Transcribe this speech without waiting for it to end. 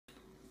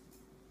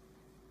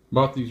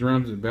Bought these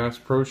rounds at Bass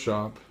Pro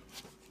Shop,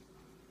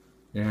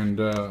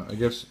 and I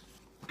guess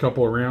a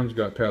couple of rounds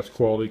got past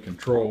quality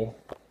control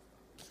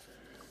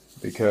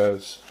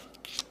because,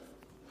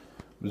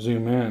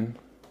 zoom in,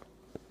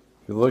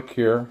 if you look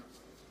here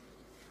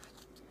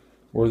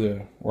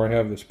where I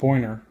have this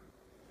pointer,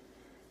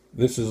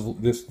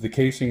 the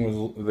casing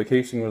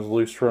was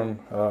loose from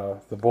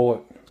the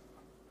bullet,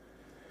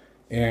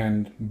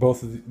 and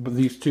both of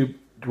these two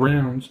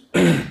rounds,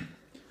 when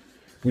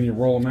you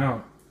roll them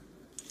out,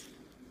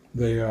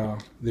 they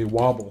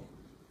wobble,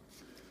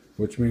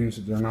 which means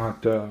that they're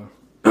not that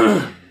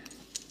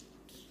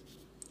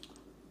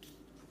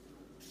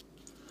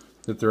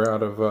they're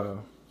out of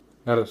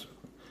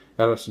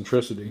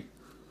centricity.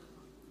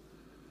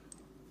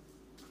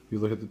 If you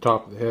look at the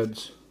top of the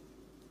heads,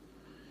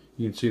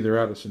 you can see they're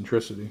out of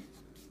centricity.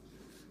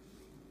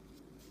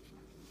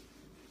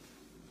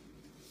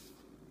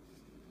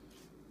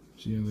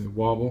 See how they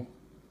wobble?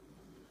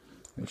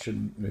 They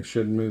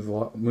should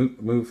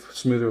move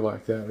smoother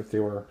like that if they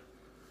were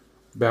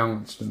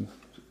balanced and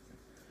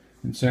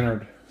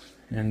centered.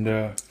 And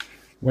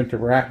went to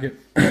racket,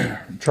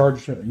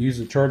 used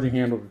the charging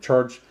handle to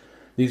charge.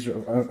 These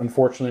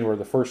unfortunately were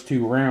the first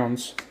two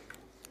rounds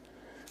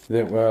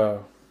that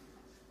were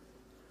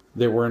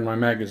in my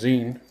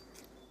magazine,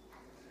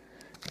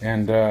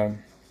 and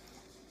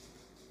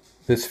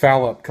this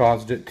foul up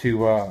caused it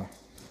to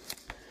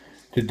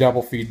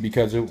double feed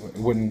because it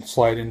wouldn't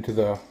slide into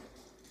the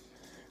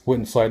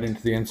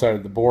inside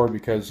of the board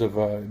because of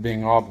it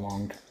being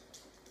oblonged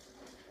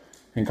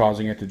and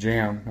causing it to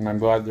jam. And I'm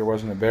glad there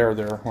wasn't a bear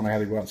there when I had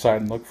to go outside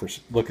and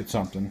look at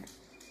something.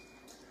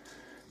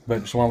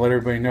 But just want to let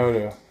everybody know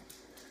to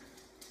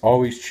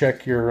always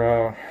check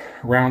your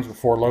rounds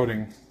before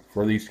loading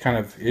for these kind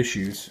of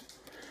issues,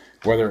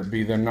 whether it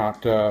be them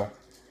not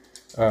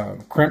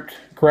crimped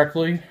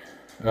correctly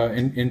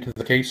into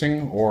the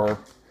casing, or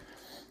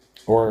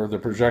the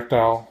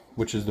projectile,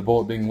 which is the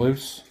bullet, being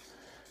loose.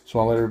 So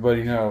I'll let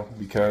everybody know,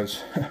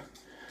 because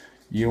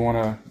you want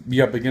to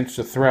be up against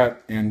a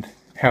threat and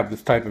have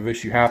this type of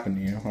issue happen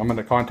to you. I'm going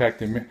to contact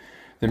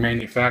the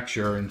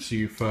manufacturer and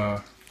see if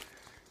I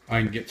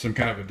can get some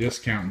kind of a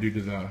discount due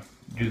to the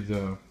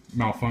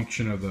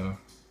malfunction of the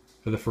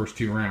first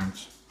two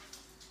rounds.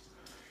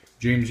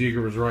 James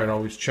Yeager was right.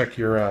 Always check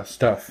your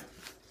stuff.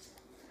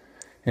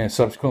 And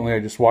subsequently, I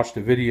just watched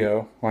a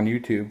video on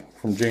YouTube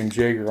from James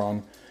Yeager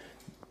on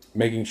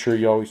making sure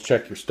you always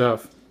check your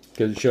stuff,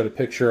 because he showed a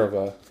picture of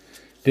a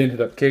dented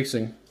up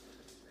casing.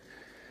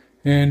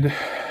 And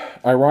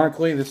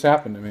ironically, this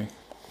happened to me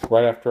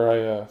right after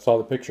I saw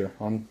the picture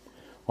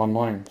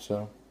online.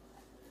 So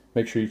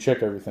make sure you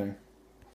check everything.